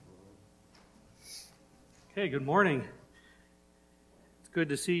Okay, good morning. It's good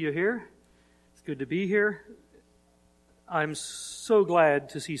to see you here. It's good to be here. I'm so glad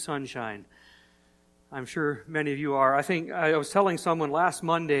to see sunshine. I'm sure many of you are. I think I was telling someone last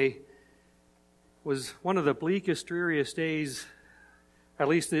Monday was one of the bleakest, dreariest days. At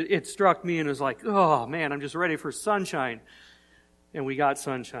least it struck me and was like, oh man, I'm just ready for sunshine. And we got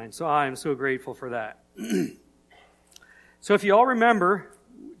sunshine. So I am so grateful for that. So if you all remember,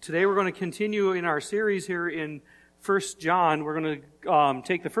 today we're going to continue in our series here in 1 John. We're going to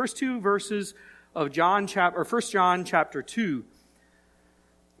take the first two verses of 1 John chapter 2.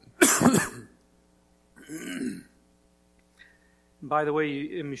 By the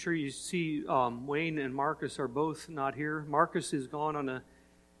way, I'm sure you see Wayne and Marcus are both not here. Marcus is gone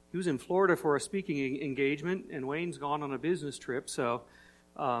he was in Florida for a speaking engagement, and Wayne's gone on a business trip, so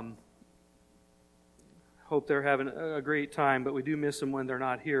hope they're having a great time, but we do miss them when they're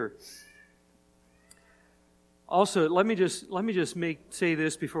not here. Also, let me just say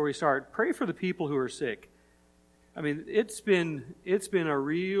this before we start. Pray for the people who are sick. I mean, it's been a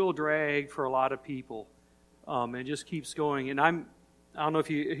real drag for a lot of people. It just keeps going. And I don't know if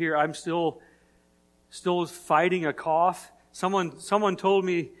you hear, I'm still fighting a cough. Someone told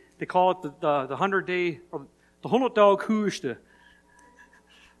me they call it the 100-day or the 100-dag hoeste.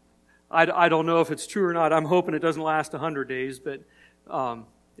 I don't know if it's true or not. I'm hoping it doesn't last 100 days, but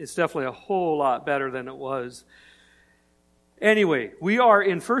it's definitely a whole lot better than it was. Anyway, we are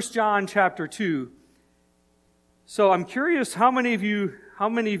in 1 John chapter 2. So I'm curious how many of you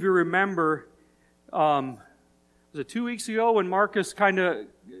remember, was it 2 weeks ago when Marcus kind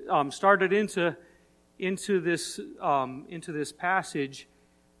of started into this passage?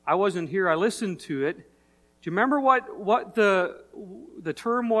 I wasn't here. I listened to it. Do you remember what the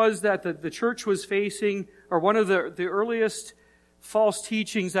term was that the church was facing, or one of the earliest false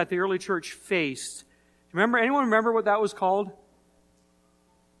teachings that the early church faced? Anyone remember what that was called?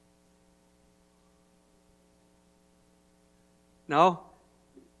 No?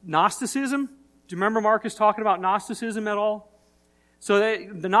 Gnosticism? Do you remember Marcus talking about Gnosticism at all? So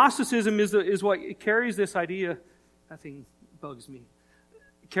the Gnosticism is what it carries this idea. That thing bugs me.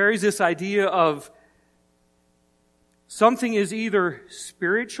 It carries this idea of something is either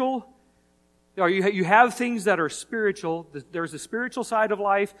spiritual, or you have things that are spiritual. There's the spiritual side of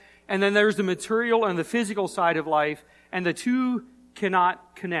life, and then there's the material and the physical side of life, and the two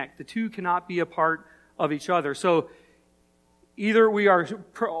cannot connect. The two cannot be a part of each other. So either we are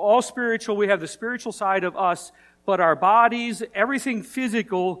all spiritual, we have the spiritual side of us, but our bodies, everything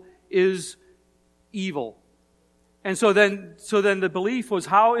physical is evil. And so then the belief was,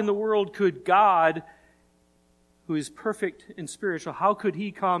 how in the world could God, who is perfect and spiritual, how could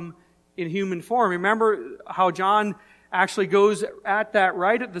He come in human form? Remember how John actually goes at that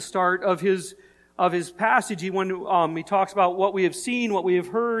right at the start of his passage. When he talks about what we have seen, what we have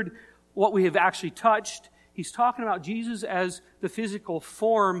heard, what we have actually touched. He's talking about Jesus as the physical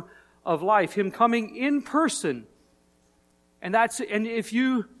form of life, Him coming in person. I'd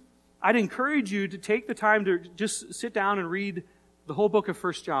encourage you to take the time to just sit down and read the whole book of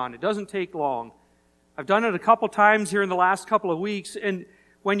 1 John. It doesn't take long. I've done it a couple times here in the last couple of weeks, and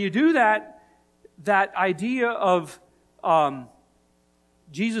when you do that idea of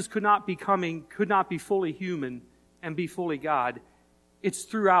Jesus could not be fully human and be fully God, it's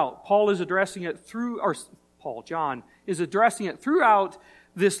throughout. John is addressing it throughout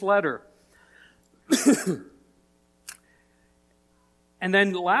this letter. And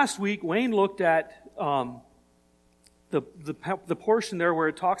then last week, Wayne looked at the portion there where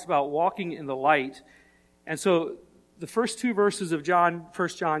it talks about walking in the light. And so the first two verses of 1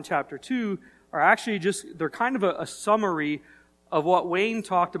 John chapter 2 are actually they're kind of a summary of what Wayne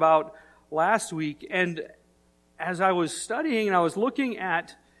talked about last week. And as I was studying and I was looking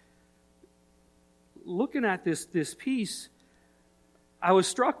at this piece, I was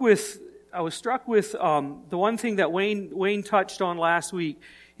struck with the one thing that Wayne touched on last week.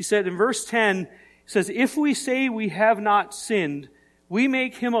 He said in verse 10, he says, "If we say we have not sinned, we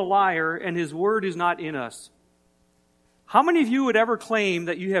make Him a liar, and His word is not in us." How many of you would ever claim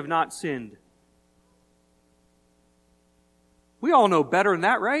that you have not sinned? We all know better than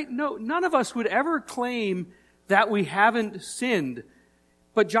that, right? No, none of us would ever claim that we haven't sinned.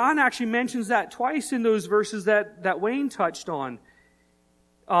 But John actually mentions that twice in those verses that Wayne touched on.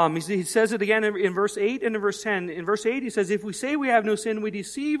 He says it again in verse 8 and in verse 10. In verse 8 he says, "If we say we have no sin, we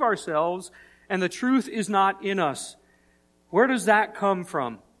deceive ourselves, and the truth is not in us." Where does that come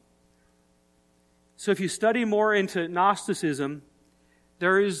from? So if you study more into Gnosticism,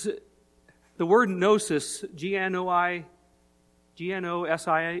 there is the word gnosis,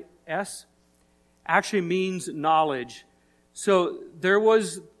 Gnosis, actually means knowledge. So there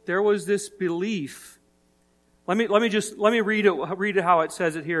was this belief. Let me read it how it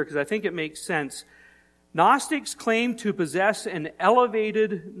says it here, because I think it makes sense. Gnostics claim to possess an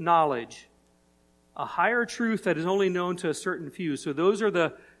elevated knowledge, a higher truth that is only known to a certain few. So those are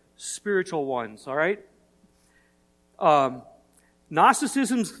the spiritual ones, all right?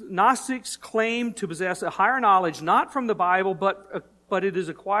 Gnostics claim to possess a higher knowledge, not from the Bible, but it is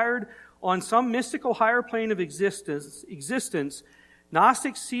acquired on some mystical higher plane of existence.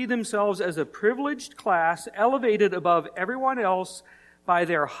 Gnostics see themselves as a privileged class, elevated above everyone else by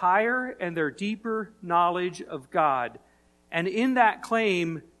their higher and their deeper knowledge of God. And in that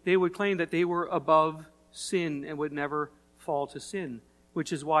claim, they would claim that they were above sin and would never fall to sin,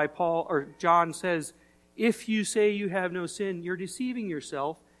 which is why John says, if you say you have no sin, you're deceiving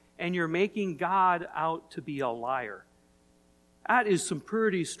yourself and you're making God out to be a liar. That is some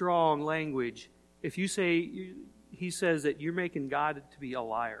pretty strong language. If you say, he says that you're making God to be a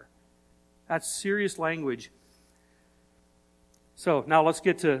liar. That's serious language. So now let's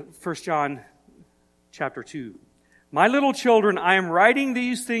get to 1 John chapter 2. My little children, I am writing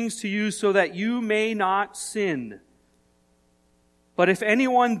these things to you so that you may not sin. But if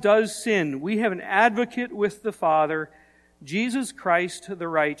anyone does sin, we have an advocate with the Father, Jesus Christ the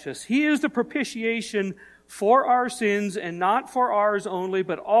righteous. He is the propitiation for our sins, and not for ours only,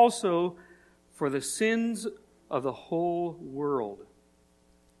 but also for the sins of the whole world.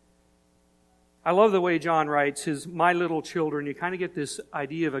 I love the way John writes his my little children. You kind of get this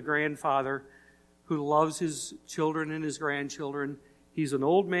idea of a grandfather who loves his children and his grandchildren. He's an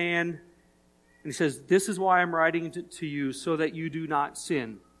old man, and he says, this is why I'm writing to you, so that you do not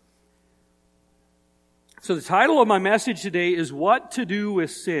sin. So the title of my message today is What to Do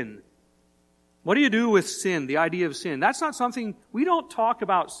with Sin. What do you do with sin? The idea of sin. That's not something, we don't talk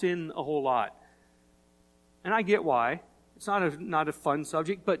about sin a whole lot. And I get why. It's not a fun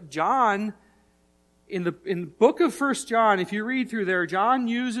subject. But John, in the book of 1 John, if you read through there, John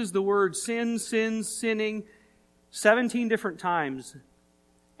uses the word sin, sinning 17 different times.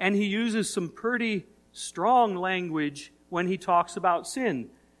 And he uses some pretty strong language when he talks about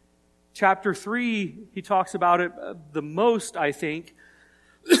sin. Chapter 3, he talks about it the most, I think.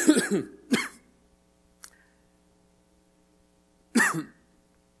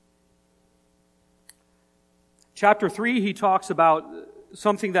 Chapter 3, he talks about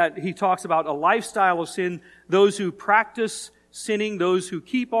a lifestyle of sin, those who practice sinning, those who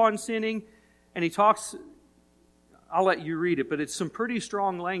keep on sinning. And he talks, I'll let you read it, but it's some pretty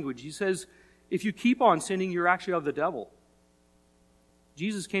strong language. He says, if you keep on sinning, you're actually of the devil.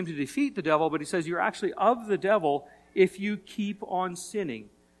 Jesus came to defeat the devil, but he says you're actually of the devil if you keep on sinning.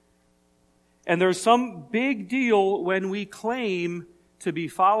 And there's some big deal when we claim to be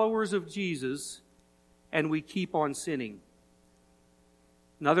followers of Jesus and we keep on sinning.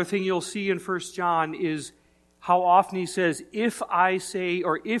 Another thing you'll see in 1 John is how often he says, if I say,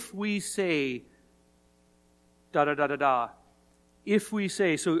 or if we say, if we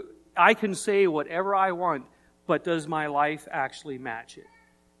say. So I can say whatever I want, but does my life actually match it?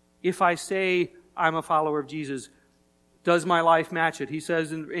 If I say I'm a follower of Jesus, does my life match it? He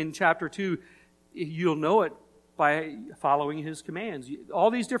says in chapter 2, you'll know it by following his commands. All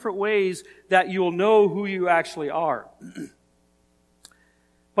these different ways that you'll know who you actually are.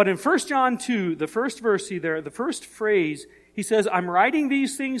 But in 1 John 2, the first verse there, the first phrase, he says, I'm writing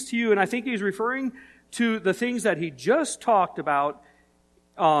these things to you, and I think he's referring to the things that he just talked about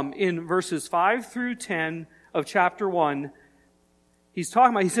in verses 5 through 10 of chapter 1. He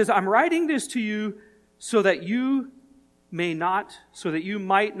says, I'm writing this to you so that you might not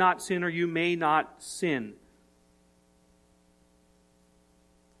sin, or you may not sin.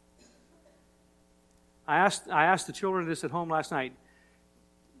 I asked the children this at home last night.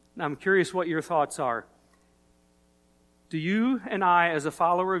 I'm curious what your thoughts are. Do you and I, as a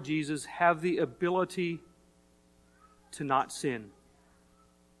follower of Jesus, have the ability to not sin?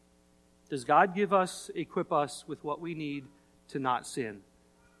 Does God equip us with what we need to not sin?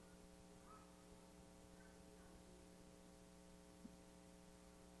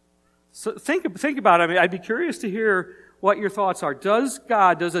 So think about it. I mean, I'd be curious to hear what your thoughts are. Does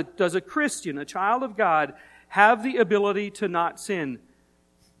a Christian, a child of God, have the ability to not sin?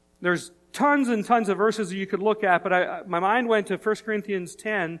 There's tons and tons of verses you could look at, but my mind went to 1 Corinthians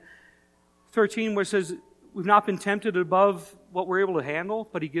 10:13, where it says, we've not been tempted above what we're able to handle,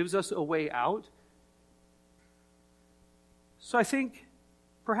 but he gives us a way out. So I think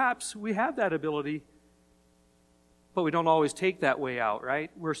perhaps we have that ability, but we don't always take that way out,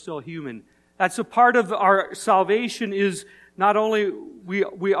 right? We're still human. That's a part of our salvation, is not only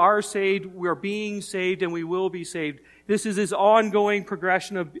we are saved, we are being saved, and we will be saved. This is this ongoing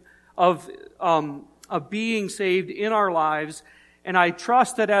progression of being saved in our lives. And I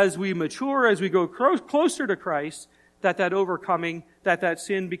trust that as we mature, as we go closer to Christ, that overcoming, that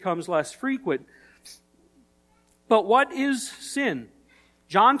sin becomes less frequent. But what is sin?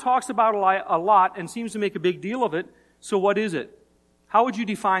 John talks about a lot and seems to make a big deal of it. So what is it? How would you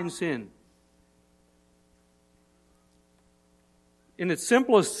define sin? In its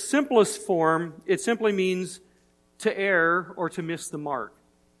simplest form, it simply means to err or to miss the mark.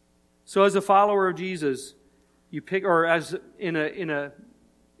 So as a follower of Jesus, you pick, or as in a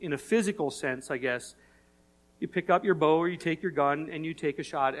physical sense, I guess, you pick up your bow or you take your gun and you take a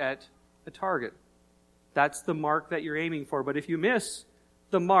shot at a target. That's the mark that you're aiming for. But if you miss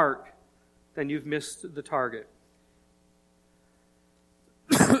the mark, then you've missed the target.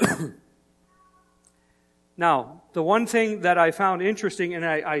 Now, the one thing that I found interesting, and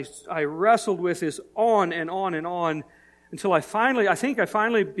I wrestled with this on and on and on until I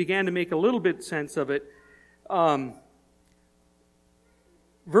finally began to make a little bit sense of it.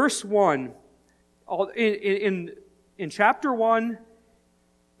 Verse 1, in chapter 1,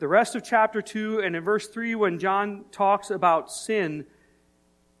 the rest of chapter 2, and in verse 3, when John talks about sin,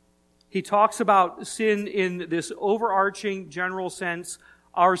 he talks about sin in this overarching general sense.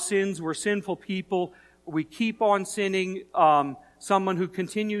 Our sins, we're sinful people. We keep on sinning, someone who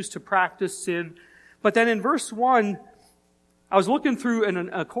continues to practice sin. But then in verse 1, I was looking through an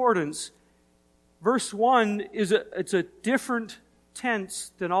accordance. Verse 1 it's a different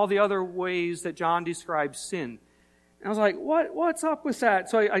tense than all the other ways that John describes sin. And I was like, what's up with that?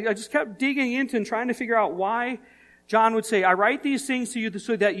 So I just kept digging into and trying to figure out why John would say, I write these things to you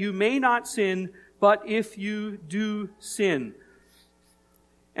so that you may not sin, but if you do sin.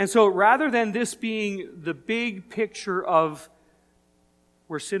 And so rather than this being the big picture of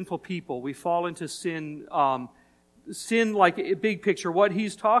we're sinful people, we fall into sin, sin like a big picture, what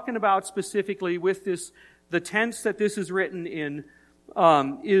he's talking about specifically with this, the tense that this is written in,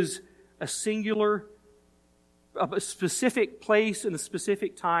 is a singular, a specific place and a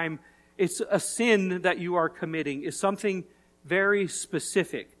specific time. It's a sin that you are committing. It's something very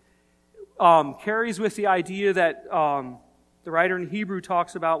specific. Carries with the idea that the writer in Hebrew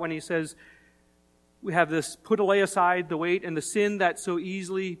talks about when he says, we have this, lay aside the weight and the sin that so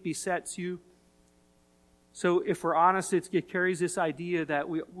easily besets you. So if we're honest, it carries this idea that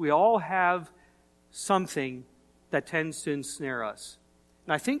we all have something that tends to ensnare us.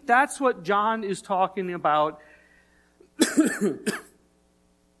 And I think that's what John is talking about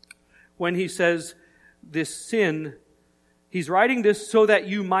when he says this sin. He's writing this so that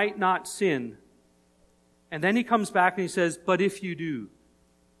you might not sin. And then he comes back and he says, but if you do.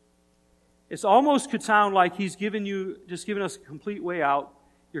 It almost could sound like he's given us a complete way out.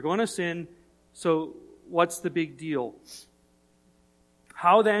 You're going to sin, so what's the big deal?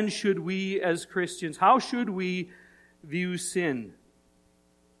 How then should we as Christians, how should we view sin?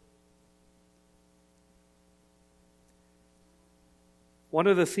 One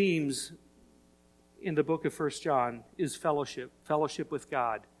of the themes in the book of 1 John is fellowship with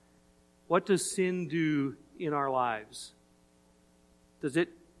God. What does sin do in our lives? Does it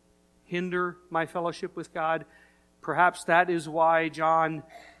hinder my fellowship with God? Perhaps that is why John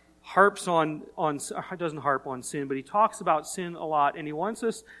doesn't harp on sin, but he talks about sin a lot, and he wants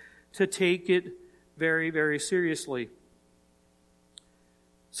us to take it very, very seriously.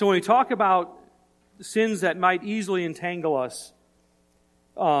 So when we talk about sins that might easily entangle us,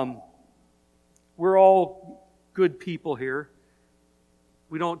 we're all good people here.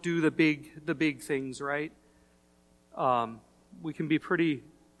 We don't do the big things, right? We can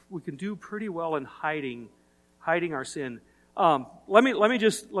do pretty well in hiding our sin. Let me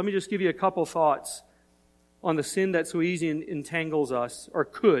just give you a couple thoughts on the sin that so easily entangles us, or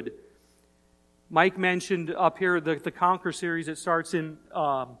could. Mike mentioned up here the Conquer series that starts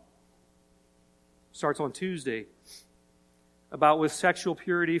on Tuesday, about with sexual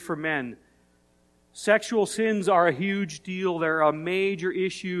purity for men. Sexual sins are a huge deal. They're a major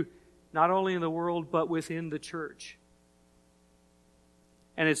issue, not only in the world, but within the church.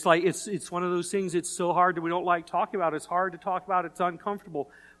 And it's like, it's one of those things, it's so hard that we don't like talking about. It's hard to talk about. It's uncomfortable.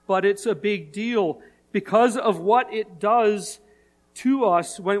 But it's a big deal because of what it does to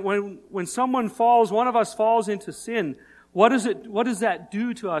us. When someone falls, one of us falls into sin, what does that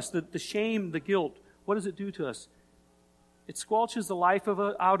do to us? The shame, the guilt, what does it do to us? It squelches the life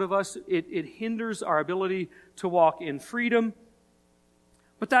out of us. It hinders our ability to walk in freedom.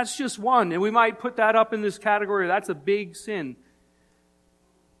 But that's just one, and we might put that up in this category. That's a big sin.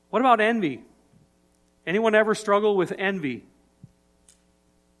 What about envy? Anyone ever struggle with envy?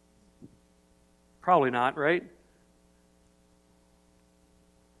 Probably not, right?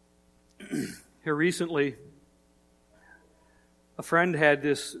 Here recently, a friend had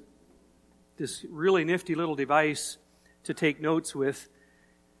this really nifty little device to take notes with.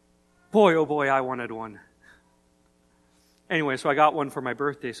 Boy, oh boy, I wanted one. Anyway, so I got one for my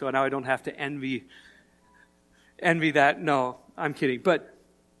birthday, so now I don't have to envy that. No, I'm kidding. But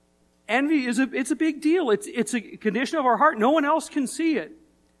envy it's a big deal. It's a condition of our heart. No one else can see it.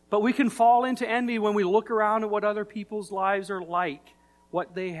 But we can fall into envy when we look around at what other people's lives are like,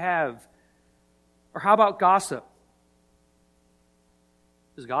 what they have. Or how about gossip?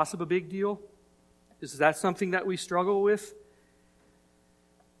 Is gossip a big deal? Is that something that we struggle with?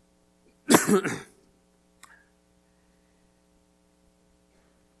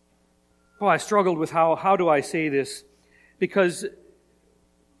 Well, I struggled with how do I say this? Because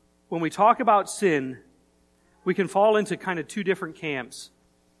when we talk about sin, we can fall into kind of two different camps.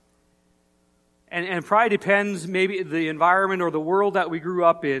 And probably depends maybe the environment or the world that we grew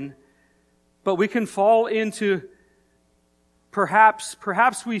up in. But we can fall into perhaps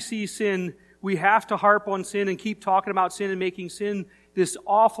we see sin, we have to harp on sin and keep talking about sin and making sin this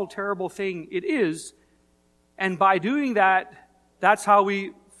awful, terrible thing it is. And by doing that, that's how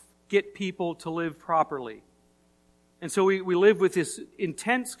we get people to live properly. And so we live with this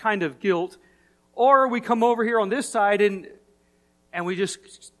intense kind of guilt. Or we come over here on this side and we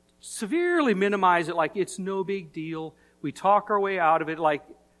just severely minimize it like it's no big deal. We talk our way out of it, like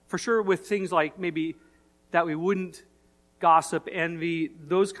for sure with things like maybe that we wouldn't gossip, envy,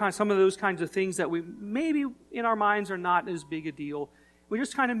 some of those kinds of things that we maybe in our minds are not as big a deal. We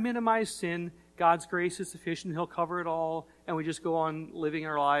just kind of minimize sin. God's grace is sufficient. He'll cover it all. And we just go on living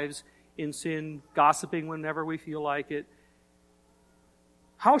our lives in sin, gossiping whenever we feel like it.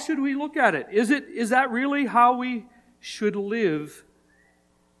 How should we look at it? Is that really how we should live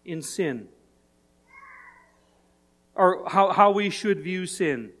in sin? Or how we should view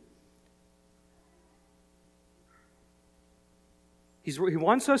sin? He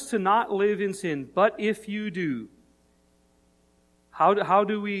wants us to not live in sin, but if you do, what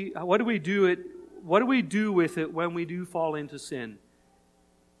do we do with it when we do fall into sin?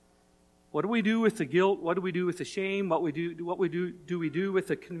 What do we do with the guilt? What do we do with the shame? What do we do with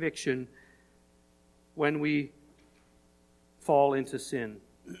the conviction when we fall into sin?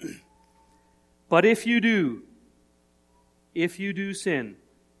 But if you do sin,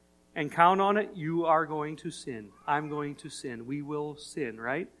 and count on it, you are going to sin. I'm going to sin. We will sin,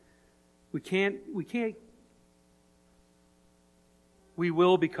 right? We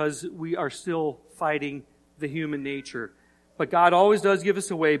will because we are still fighting the human nature. But God always does give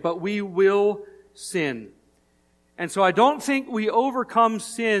us a way, but we will sin. And so I don't think we overcome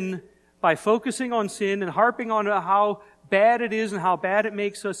sin by focusing on sin and harping on how bad it is and how bad it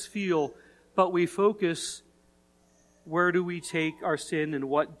makes us feel, but we focus, where do we take our sin and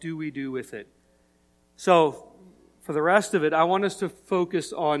what do we do with it? So, for the rest of it, I want us to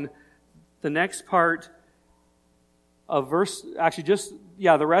focus on the next part of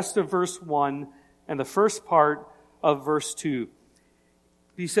the rest of verse 1 and the first part of verse 2.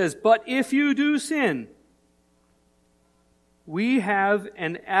 He says, but if you do sin, we have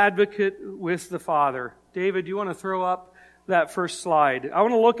an advocate with the Father. David, do you want to throw up that first slide? I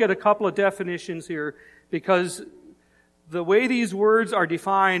want to look at a couple of definitions here because the way these words are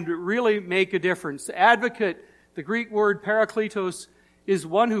defined really make a difference. Advocate, the Greek word parakletos, is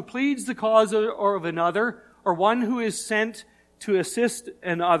one who pleads the cause of another, or one who is sent to assist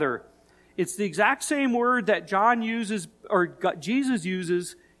another. It's the exact same word that John uses, or Jesus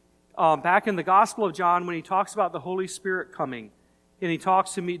uses, back in the Gospel of John when he talks about the Holy Spirit coming. And he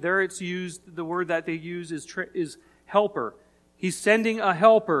talks to me, there it's used, the word that they use is helper. He's sending a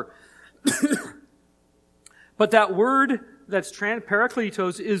helper. But that word that's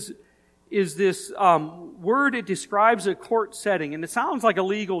parakletos is this word. It describes a court setting, and it sounds like a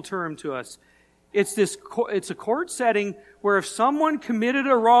legal term to us. It's a court setting where if someone committed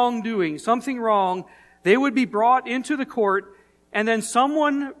a wrongdoing, something wrong, they would be brought into the court, and then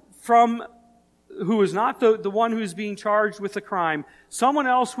someone who is not the one who's being charged with the crime, someone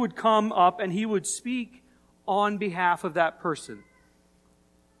else would come up and he would speak on behalf of that person.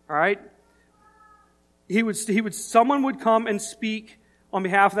 All right? Someone would come and speak on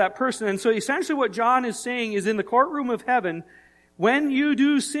behalf of that person. And so essentially what John is saying is in the courtroom of heaven, when you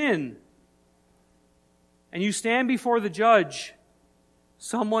do sin and you stand before the judge,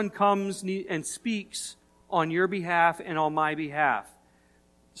 someone comes and speaks on your behalf and on my behalf.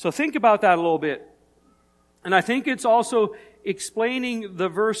 So think about that a little bit. And I think it's also explaining the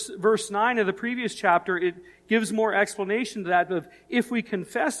verse 9 of the previous chapter, it gives more explanation to that of, if we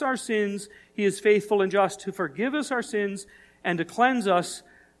confess our sins, He is faithful and just to forgive us our sins and to cleanse us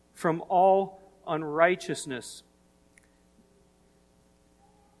from all unrighteousness.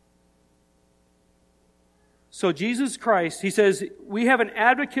 So Jesus Christ, He says, we have an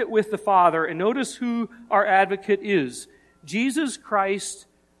advocate with the Father, and notice who our advocate is. Jesus Christ,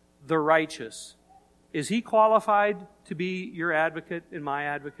 the righteous. Is He qualified to be your advocate and my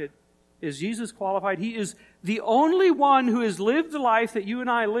advocate? Is Jesus qualified? He is the only one who has lived the life that you and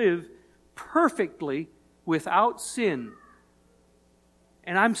I live perfectly without sin.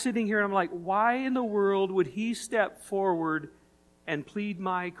 And I'm sitting here and I'm like, why in the world would He step forward and plead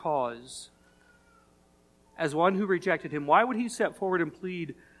my cause? As one who rejected Him, why would He step forward and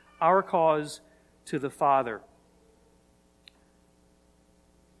plead our cause to the Father?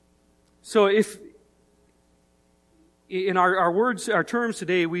 So if in our terms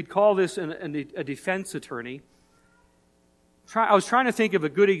today, we'd call this a defense attorney. I was trying to think of a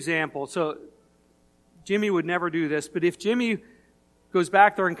good example. So Jimmy would never do this, but if Jimmy goes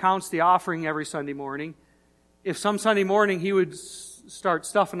back there and counts the offering every Sunday morning, if some Sunday morning he would start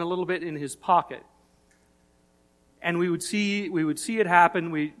stuffing a little bit in his pocket, and we would see it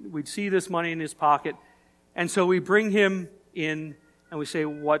happen, we'd see this money in his pocket, and so we bring him in and we say,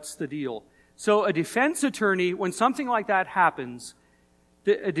 what's the deal? So a defense attorney, when something like that happens,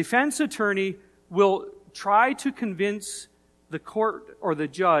 a defense attorney will try to convince the court or the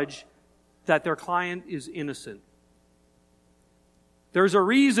judge that their client is innocent. There's a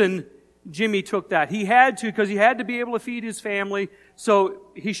reason Jimmy took that. He had to, because he had to be able to feed his family, so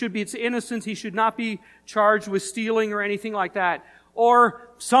it's innocent. He should not be charged with stealing or anything like that. Or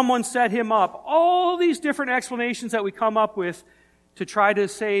someone set him up. All these different explanations that we come up with to try to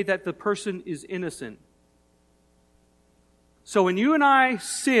say that the person is innocent. So when you and I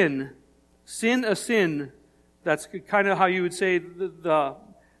sin a sin, that's kind of how you would say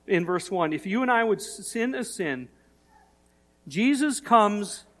in verse 1. If you and I would sin a sin, Jesus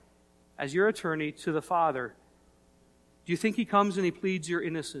comes as your attorney to the Father. Do you think He comes and He pleads your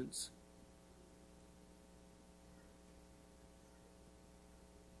innocence?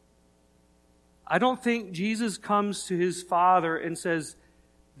 I don't think Jesus comes to His Father and says,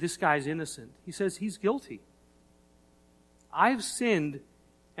 this guy's innocent. He says, he's guilty. I've sinned,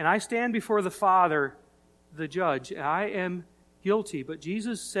 and I stand before the Father, the judge, and I am guilty. But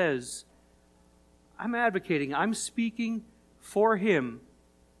Jesus says, I'm advocating, I'm speaking for him.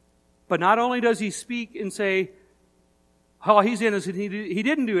 But not only does He speak and say, oh, he's innocent, he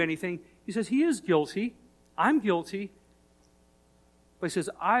didn't do anything. He says, he is guilty, I'm guilty. But He says,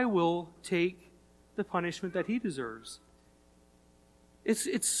 I will take the punishment that he deserves.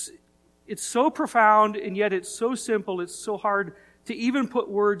 It's so profound, and yet it's so simple, it's so hard to even put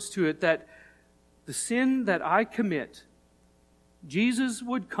words to it, that the sin that I commit, Jesus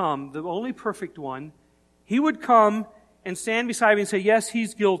would come, the only perfect one. He would come and stand beside me and say, yes,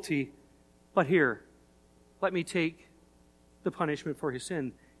 he's guilty, but here, let me take the punishment for his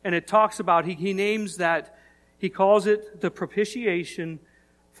sin. And it talks about, he names that, he calls it the propitiation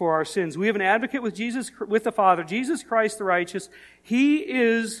for our sins. We have an advocate with the Father, Jesus Christ the righteous. He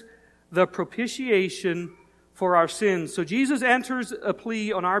is the propitiation for our sins. So Jesus enters a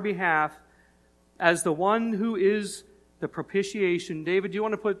plea on our behalf as the one who is the propitiation. David, do you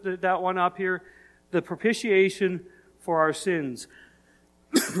want to put that one up here? The propitiation for our sins.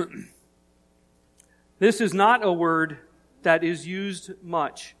 This is not a word that is used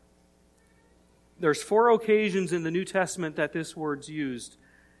much. There's 4 occasions in the New Testament that this word's used.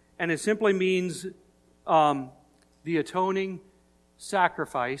 And it simply means the atoning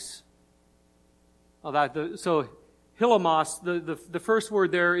sacrifice. So hilamos, the first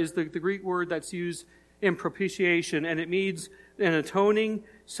word there is the Greek word that's used in propitiation, and it means an atoning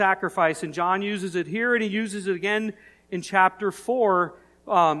sacrifice. And John uses it here, and he uses it again in chapter 4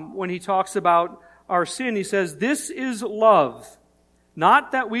 when he talks about our sin. He says, this is love,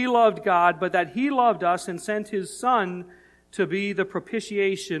 not that we loved God, but that He loved us and sent His Son to be the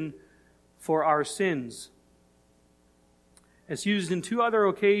propitiation for our sins. It's used in 2 other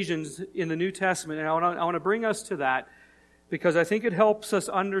occasions in the New Testament, and I want to bring us to that because I think it helps us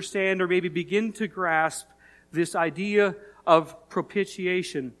understand or maybe begin to grasp this idea of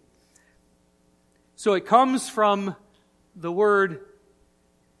propitiation. So it comes from the word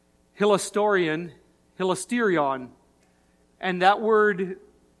hilasterion, and that word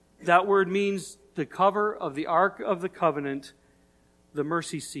means the cover of the Ark of the Covenant, the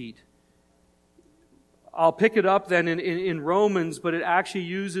mercy seat. I'll pick it up then in Romans, but it actually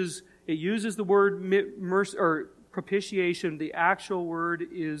uses the word mercy or propitiation. The actual word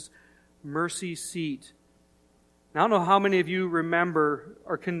is mercy seat. Now, I don't know how many of you remember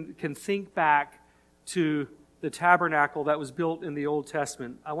or can think back to the tabernacle that was built in the Old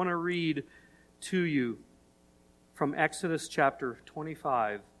Testament. I want to read to you from Exodus chapter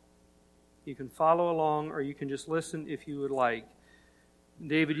 25. You can follow along or you can just listen if you would like.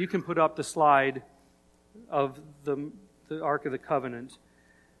 David, you can put up the slide of the Ark of the Covenant.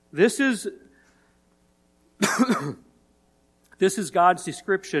 This is this is God's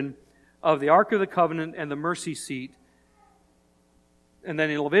description of the Ark of the Covenant and the mercy seat. And then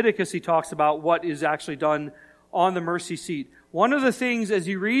in Leviticus, he talks about what is actually done on the mercy seat. One of the things, as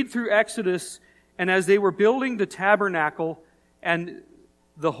you read through Exodus, and as they were building the tabernacle and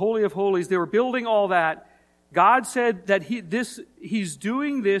the Holy of Holies, they were building all that, God said that He's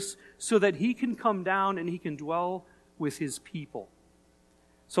doing this so that He can come down and He can dwell with His people.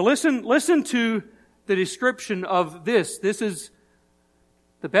 So listen to the description of this. This is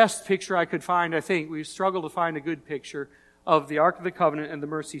the best picture I could find, I think. We struggled to find a good picture of the Ark of the Covenant and the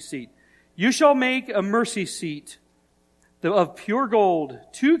mercy seat. You shall make a mercy seat of pure gold,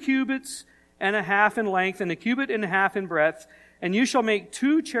 2 cubits and a half in length, and 1.5 cubits in breadth. And you shall make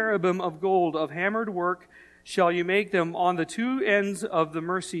 2 cherubim of gold, of hammered work shall you make them on the 2 ends of the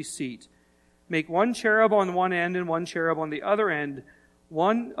mercy seat. Make 1 cherub on one end and 1 cherub on the other end.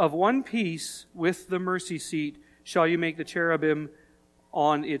 One piece with the mercy seat shall you make the cherubim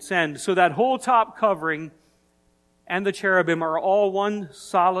on its end. So that whole top covering and the cherubim are all one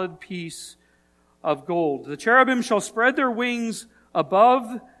solid piece of gold. The cherubim shall spread their wings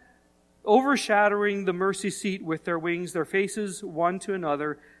above, overshadowing the mercy seat with their wings, their faces one to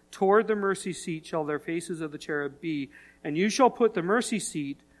another. Toward the mercy seat shall their faces of the cherub be. And you shall put the mercy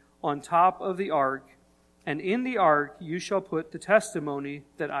seat on top of the ark, and in the ark you shall put the testimony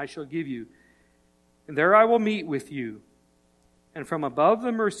that I shall give you. And there I will meet with you. And from above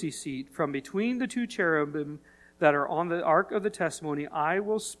the mercy seat, from between the 2 cherubim that are on the ark of the testimony, I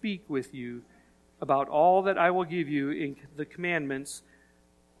will speak with you about all that I will give you in the commandments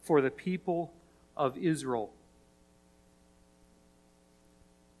for the people of Israel.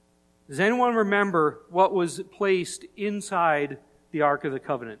 Does anyone remember what was placed inside the Ark of the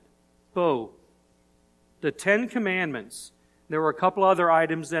Covenant? The 10 Commandments. There were a couple other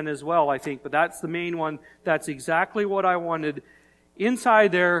items then as well, I think, but that's the main one. That's exactly what I wanted.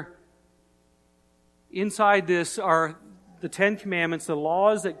 Inside this are the 10 Commandments, the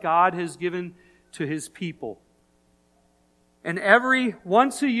laws that God has given to His people. And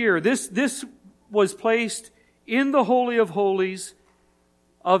once a year, this was placed in the Holy of Holies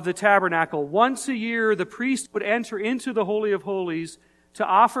of the tabernacle. Once a year, the priest would enter into the Holy of Holies to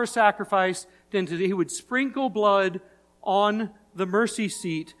offer sacrifice. Then he would sprinkle blood on the mercy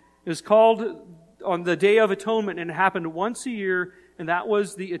seat. It was called on the Day of Atonement, and it happened once a year, and that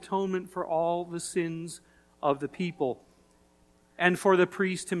was the atonement for all the sins of the people and for the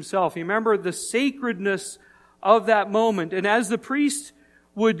priest himself. You remember the sacredness of that moment. And as the priest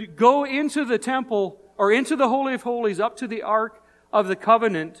would go into the temple or into the Holy of Holies, up to the Ark of the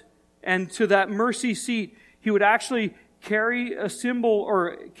Covenant and to that mercy seat, he would actually carry a symbol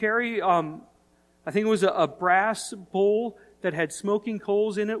or carry, I think it was a brass bowl that had smoking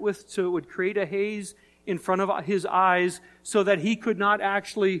coals in it so it would create a haze in front of his eyes so that he could not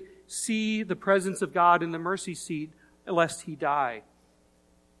actually see the presence of God in the mercy seat lest he die.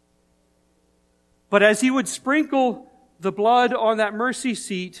 But as he would sprinkle the blood on that mercy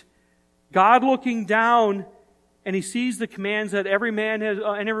seat, God looking down, and He sees the commands that every man has,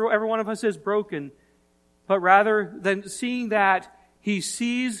 and every one of us has broken. But rather than seeing that, He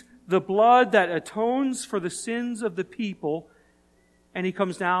sees the blood that atones for the sins of the people, and He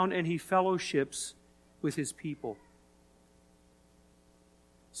comes down and He fellowships with His people.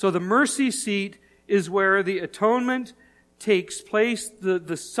 So the mercy seat is where the atonement takes place,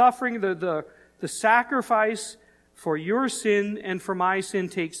 the suffering, the sacrifice for your sin and for my sin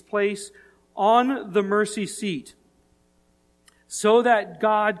takes place on the mercy seat, so that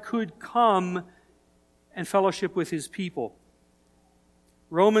God could come and fellowship with His people.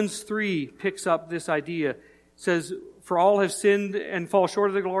 Romans 3 picks up this idea. It says, for all have sinned and fall short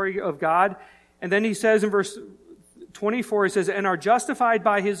of the glory of God. And then he says in verse 24, he says, and are justified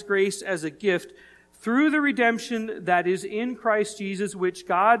by His grace as a gift through the redemption that is in Christ Jesus, which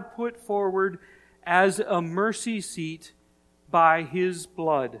God put forward as a mercy seat by His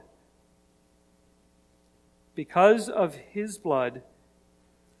blood. Because of His blood,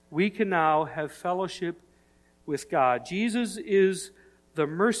 we can now have fellowship with God. Jesus is the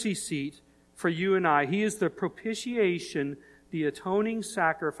mercy seat for you and I. He is the propitiation, the atoning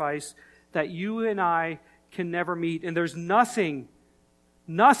sacrifice that you and I can never meet. And there's nothing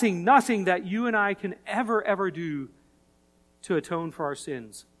that you and I can ever do to atone for our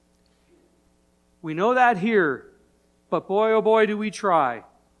sins. We know that here, but boy, oh boy, do we try.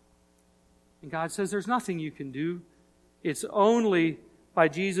 And God says there's nothing you can do. It's only by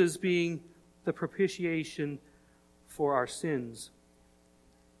Jesus being the propitiation for our sins.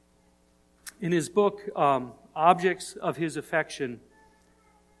 In his book, Objects of His Affection,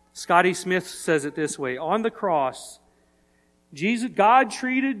 Scotty Smith says it this way: on the cross, God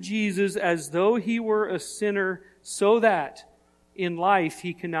treated Jesus as though he were a sinner, so that in life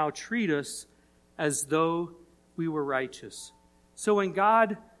he can now treat us as though we were righteous. So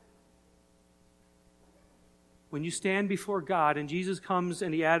when you stand before God and Jesus comes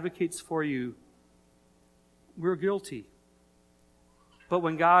and he advocates for you, we're guilty. But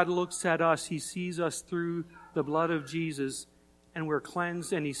when God looks at us, he sees us through the blood of Jesus, and we're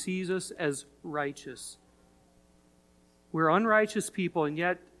cleansed, and he sees us as righteous. We're unrighteous people, and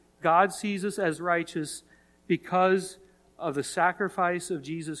yet God sees us as righteous because of the sacrifice of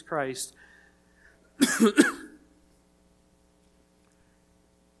Jesus Christ.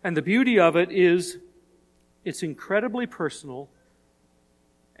 And the beauty of it is it's incredibly personal,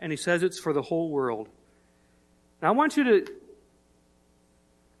 and he says it's for the whole world. Now I want you to,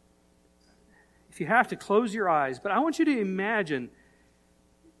 if you have to, close your eyes, but I want you to imagine.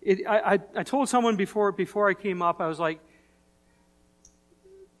 I told someone before I came up, I was like,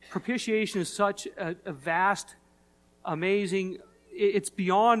 propitiation is such a vast, amazing, it's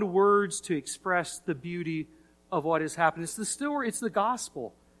beyond words to express the beauty of what has happened. It's the story, it's the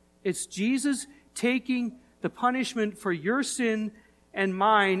gospel. It's Jesus taking the punishment for your sin and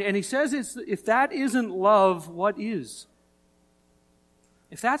mine, and he says if that isn't love, what is?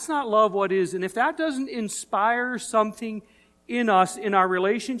 If that's not love, what is? And if that doesn't inspire something in us, in our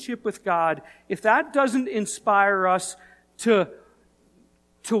relationship with God, if that doesn't inspire us to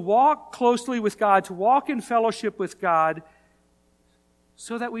walk closely with God, to walk in fellowship with God,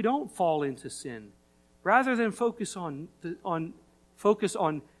 so that we don't fall into sin, rather than focus on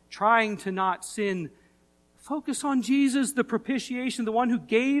trying to not sin, focus on Jesus, the propitiation, the one who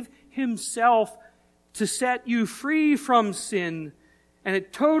gave himself to set you free from sin. And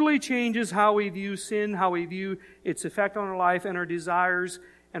it totally changes how we view sin, how we view its effect on our life and our desires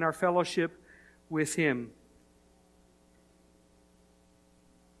and our fellowship with him.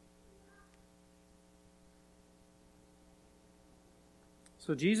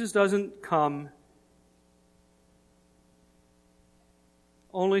 So Jesus doesn't come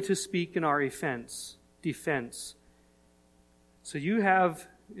only to speak in our defense. So you have,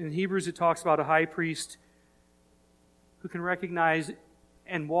 in Hebrews it talks about a high priest who can recognize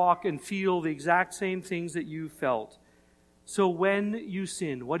and walk and feel the exact same things that you felt. So when you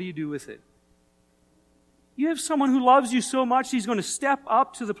sin, what do you do with it? You have someone who loves you so much, he's going to step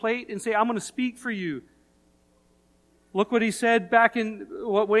up to the plate and say, I'm going to speak for you. Look what he said back in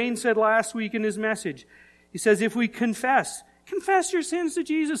what Wayne said last week in his message. He says, if we confess your sins to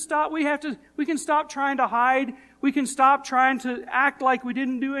Jesus, we can stop trying to hide. We can stop trying to act like we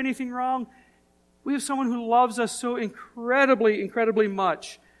didn't do anything wrong. We have someone who loves us so incredibly, incredibly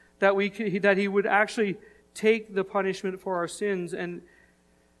much that he would actually take the punishment for our sins and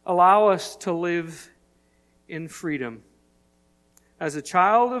allow us to live in freedom. As a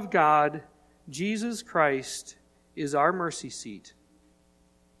child of God, Jesus Christ is our mercy seat.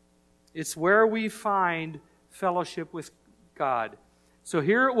 It's where we find fellowship with God. So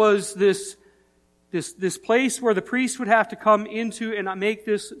here it was this place where the priest would have to come into and make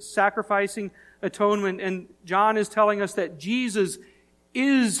this sacrificing atonement. And John is telling us that Jesus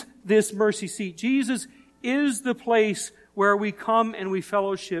is this mercy seat. Jesus is the place where we come and we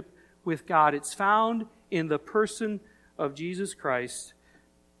fellowship with God. It's found in the person of Jesus Christ.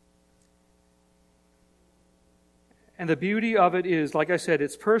 And the beauty of it is, like I said,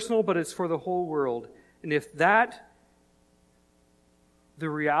 it's personal, but it's for the whole world. And if the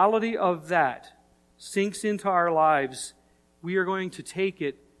reality of that sinks into our lives, we are going to take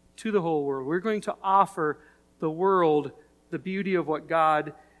it to the whole world. We're going to offer the world the beauty of what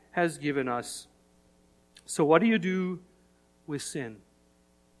God has given us. So what do you do with sin?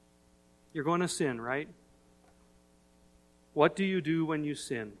 You're going to sin, right? What do you do when you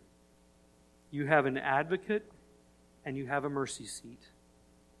sin? You have an advocate and you have a mercy seat.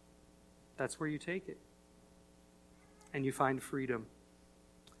 That's where you take it. And you find freedom.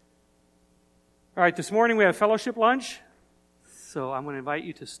 All right, this morning we have fellowship lunch. So I'm going to invite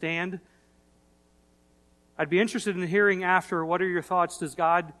you to stand. I'd be interested in hearing after, what are your thoughts?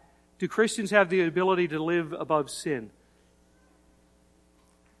 Do Christians have the ability to live above sin?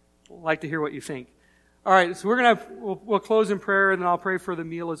 I'd like to hear what you think. All right, so we'll close in prayer, and then I'll pray for the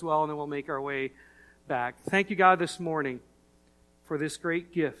meal as well, and then we'll make our way back. Thank you, God, this morning for this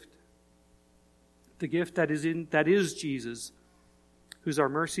great gift. The gift that is Jesus, who's our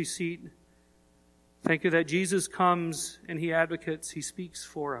mercy seat. Thank you that Jesus comes and He advocates, He speaks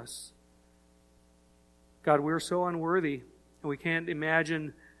for us. God, we're so unworthy, and we can't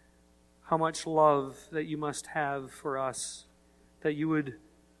imagine how much love that you must have for us, that you would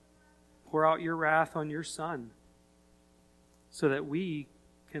pour out your wrath on your Son so that we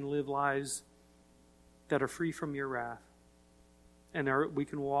can live lives that are free from your wrath and we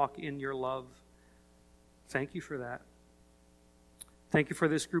can walk in your love. Thank you for that. Thank you for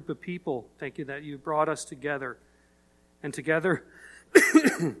this group of people. Thank you that you brought us together. And together,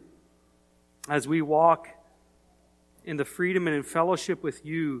 as we walk in the freedom and in fellowship with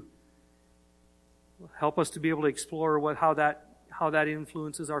you, help us to be able to explore how that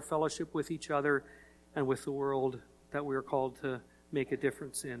influences our fellowship with each other and with the world that we are called to make a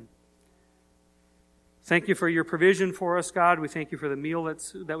difference in. Thank you for your provision for us, God. We thank you for the meal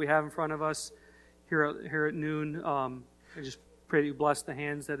that we have in front of us here at noon. I just pray that you bless the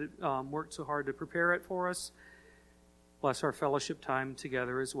hands that worked so hard to prepare it for us. Bless our fellowship time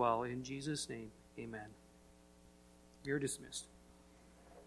together as well. In Jesus' name, amen. You're dismissed.